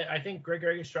guy that I think Greg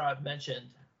Egerstraw mentioned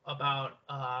about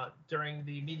during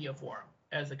the media forum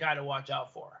as a guy to watch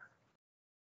out for.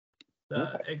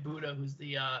 Buddha, who's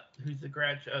the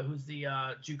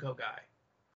JUCO guy.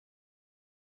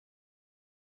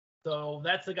 So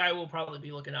that's the guy we'll probably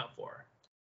be looking out for.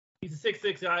 He's a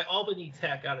 6'6" guy, Albany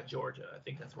Tech out of Georgia. I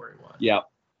think that's where he was. Yeah.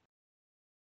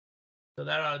 So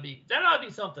that ought to be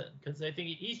something, because I think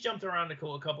he's jumped around to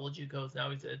a couple of JUCOs now.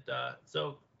 He's at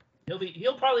so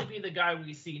he'll probably be the guy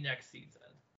we see next season.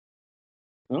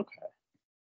 Okay.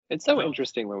 It's so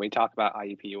interesting when we talk about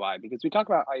IUPUI, because we talk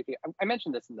about IUP. I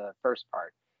mentioned this in the first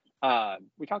part.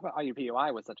 We talk about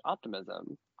IUPUI with such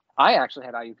optimism. I actually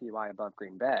had IUPUI above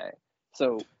Green Bay.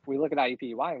 So we look at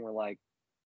IUPUI and we're like,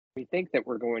 we think that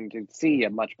we're going to see a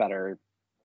much better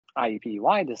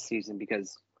IUPUI this season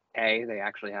because A, they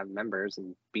actually have members,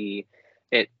 and B,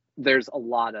 there's a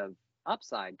lot of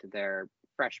upside to their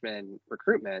freshman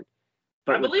recruitment.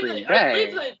 But I believe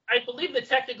the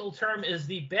technical term is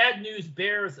the bad news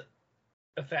bears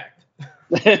effect.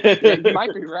 You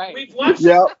might be right. We've watched.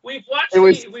 It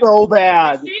was so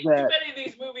bad. We've seen too many of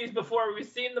these movies before. We've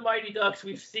seen the Mighty Ducks.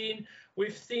 We've seen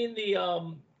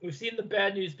the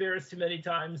bad news bears too many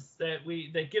times that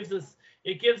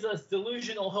gives us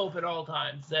delusional hope at all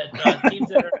times that teams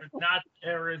that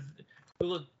who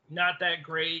look not that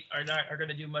great are going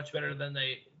to do much better than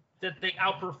they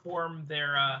outperform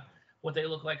their what they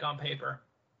look like on paper.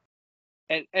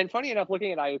 And funny enough,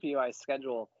 looking at IUPUI's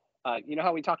schedule, you know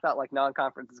how we talked about like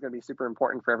non-conference is going to be super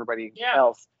important for everybody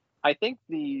else. I think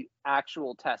the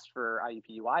actual test for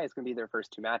IUPUI is going to be their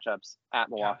first two matchups at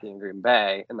Milwaukee and Green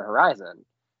Bay in the Horizon,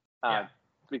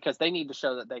 because they need to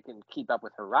show that they can keep up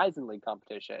with Horizon League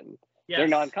competition. Yes. Their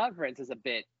non-conference is a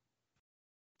bit.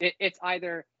 It's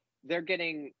either they're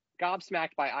getting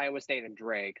gobsmacked by Iowa State and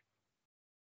Drake,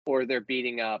 or they're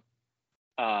beating up.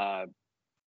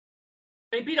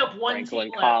 They beat up one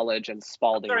Franklin team College and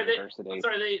Spalding University.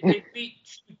 They beat.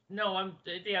 No,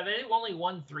 they only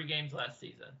won 3 games last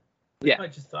season. I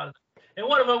just thought of that. And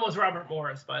one of them was Robert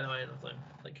Morris, by the way.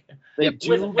 Like with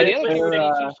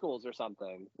 2 schools or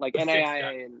something like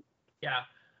NAIA and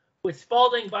with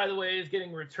Spalding, by the way, is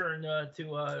getting returned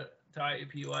to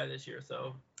IUPUI this year.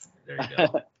 So there you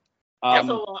go.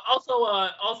 Also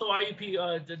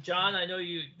IUP, John, I know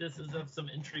this is of some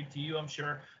intrigue to you, I'm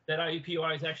sure, that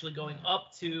IUPUI is actually going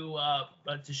up to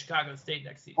Chicago State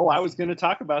next season. Oh, I was going to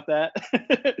talk about that.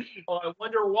 I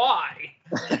wonder why.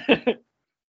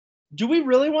 Do we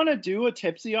really want to do a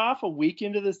tipsy off a week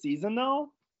into the season, though?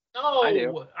 No, I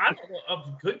do. I don't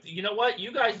know. Good. You know what?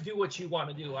 You guys do what you want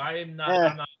to do. I am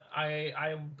not.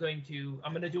 I'm going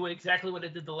to do exactly what I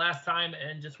did the last time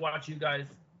and just watch you guys.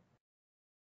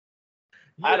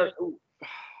 I don't know.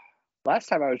 Last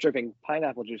time I was drinking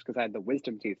pineapple juice because I had the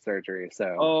wisdom teeth surgery.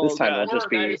 So this time it'll just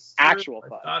be actual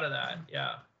fun. I thought of that.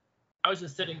 Yeah. I was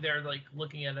just sitting there like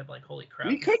looking at it like, holy crap.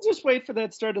 We could just wait for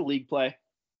that start of league play.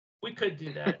 We could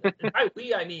do that. By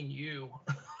we, I mean you.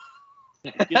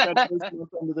 Get that first month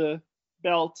under the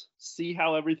belt. See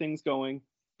how everything's going.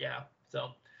 Yeah.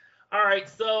 So, all right.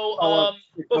 So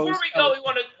before we go,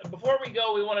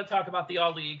 we want to talk about the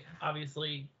All League.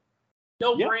 Obviously,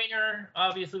 no brainer.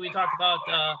 Obviously, we talked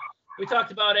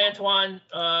about Antoine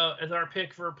as our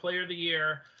pick for Player of the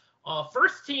Year.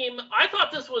 First team. I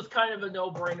thought this was kind of a no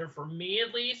brainer for me,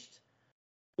 at least,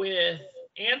 with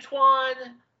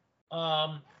Antoine.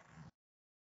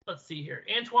 Let's see here.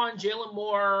 Antoine, Jalen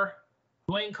Moore,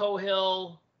 Dwayne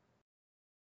Cohill.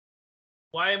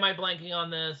 Why am I blanking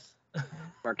on this?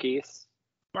 Marquise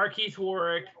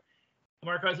Warwick.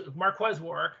 Marquez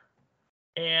Warwick.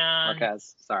 And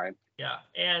Marquez, sorry. Yeah,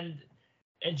 and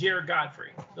Jared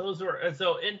Godfrey. Those are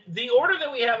so in the order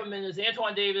that we have them in is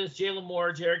Antoine Davis, Jalen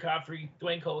Moore, Jared Godfrey,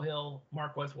 Dwayne Cohill,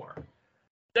 Marquez Warwick.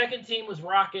 Second team was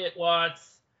Rocket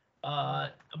Watts,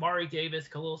 Amari Davis,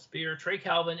 Khalil Spear, Trey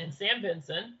Calvin, and Sam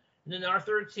Vincent. And then our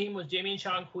third team was Jamie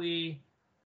Chankwi,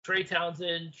 Trey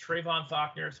Townsend, Trayvon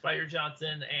Faulkner, Spider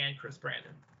Johnson, and Chris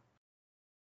Brandon.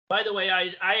 By the way,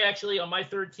 I actually, on my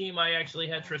third team, I actually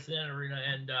had Tristan Arena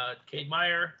and Cade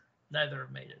Meyer. Neither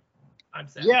have made it. I'm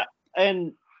sad. Yeah,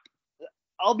 and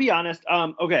I'll be honest.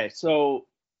 Okay, so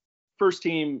first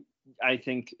team I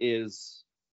think is.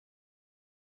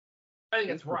 I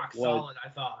think it's rock solid. I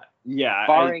thought. Yeah.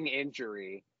 Barring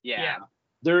injury. Yeah.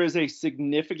 There is a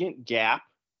significant gap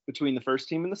between the first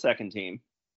team and the second team.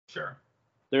 Sure.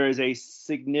 There is a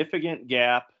significant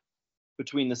gap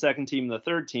between the second team and the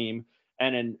third team,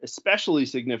 and an especially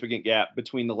significant gap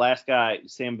between the last guy,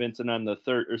 Sam Vincent, on the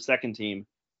third or second team,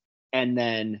 and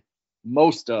then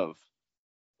most of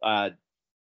the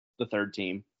third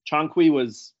team. Chong-Kui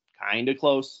was kind of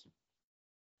close.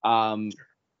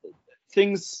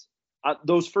 Things,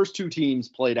 those first two teams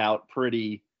played out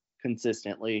pretty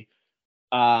consistently.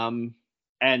 And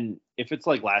if it's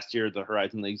like last year, the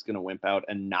Horizon League's going to wimp out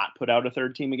and not put out a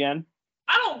third team again.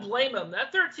 I don't blame them.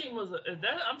 That third team was.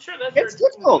 I'm sure that. It's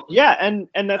difficult, yeah, and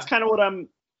that's kind of what I'm.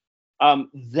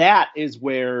 That is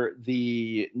where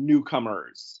the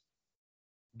newcomers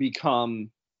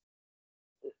become.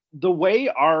 The way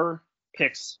our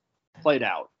picks played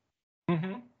out,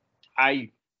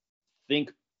 I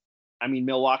think. I mean,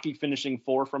 Milwaukee finishing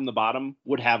 4 from the bottom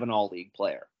would have an all-league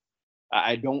player.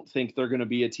 I don't think they're going to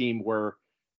be a team where,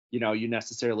 you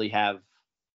necessarily have.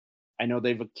 I know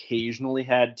they've occasionally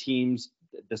had teams.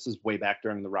 This is way back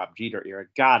during the Rob Jeter era.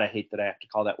 God, I hate that I have to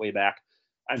call that way back.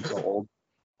 I'm so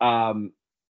old.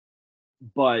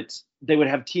 But they would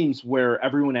have teams where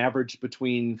everyone averaged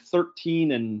between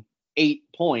 13 and 8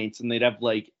 points, and they'd have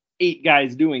like 8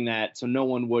 guys doing that, so no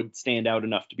one would stand out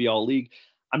enough to be all league.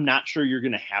 I'm not sure you're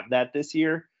going to have that this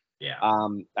year. Yeah.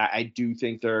 I do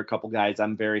think there are a couple guys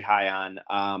I'm very high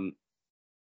on.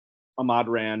 Ahmad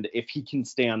Rand, if he can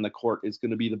stay on the court, is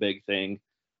going to be the big thing.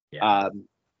 Yeah.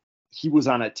 He was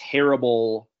on a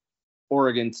terrible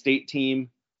Oregon State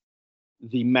team.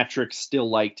 The metrics still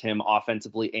liked him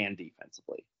offensively and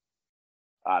defensively,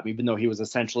 even though he was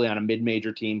essentially on a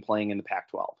mid-major team playing in the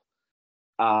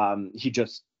Pac-12. He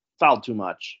just fouled too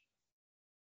much.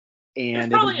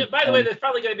 And by the way, there's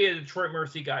probably going to be a Detroit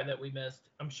Mercy guy that we missed.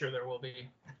 I'm sure there will be.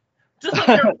 Just like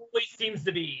there always seems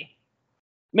to be.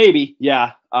 Maybe,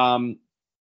 yeah. And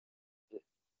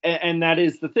that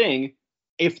is the thing.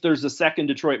 If there's a second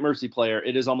Detroit Mercy player,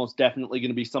 it is almost definitely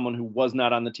going to be someone who was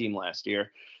not on the team last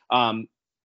year. Am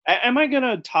I going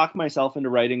to talk myself into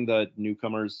writing the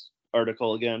newcomers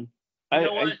article again? You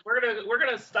know what? We're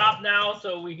gonna stop now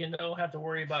so we don't have to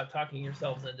worry about talking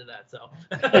yourselves into that. So,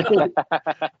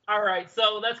 all right.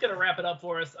 So that's gonna wrap it up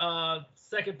for us.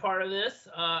 Second part of this,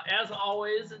 as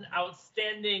always, an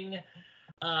outstanding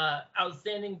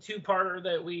two-parter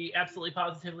that we absolutely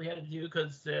positively had to do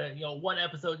because one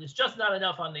episode is just not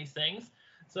enough on these things.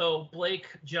 So Blake,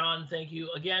 John, thank you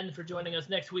again for joining us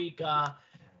next week.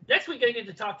 Next week, I get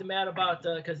to talk to Matt about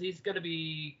because he's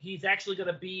actually going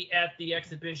to be at the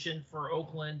exhibition for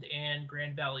Oakland and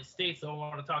Grand Valley State. So I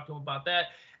want to talk to him about that.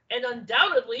 And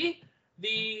undoubtedly,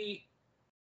 the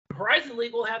Horizon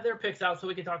League will have their picks out, so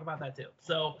we can talk about that too.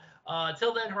 So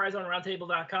until then,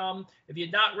 HorizonRoundtable.com. If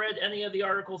you've not read any of the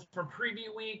articles from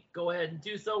Preview Week, go ahead and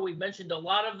do so. We've mentioned a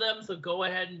lot of them, so go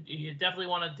ahead and you definitely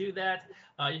want to do that.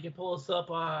 You can pull us up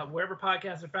wherever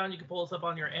podcasts are found. You can pull us up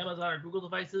on your Amazon or Google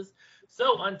devices.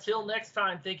 So until next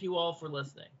time, thank you all for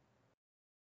listening.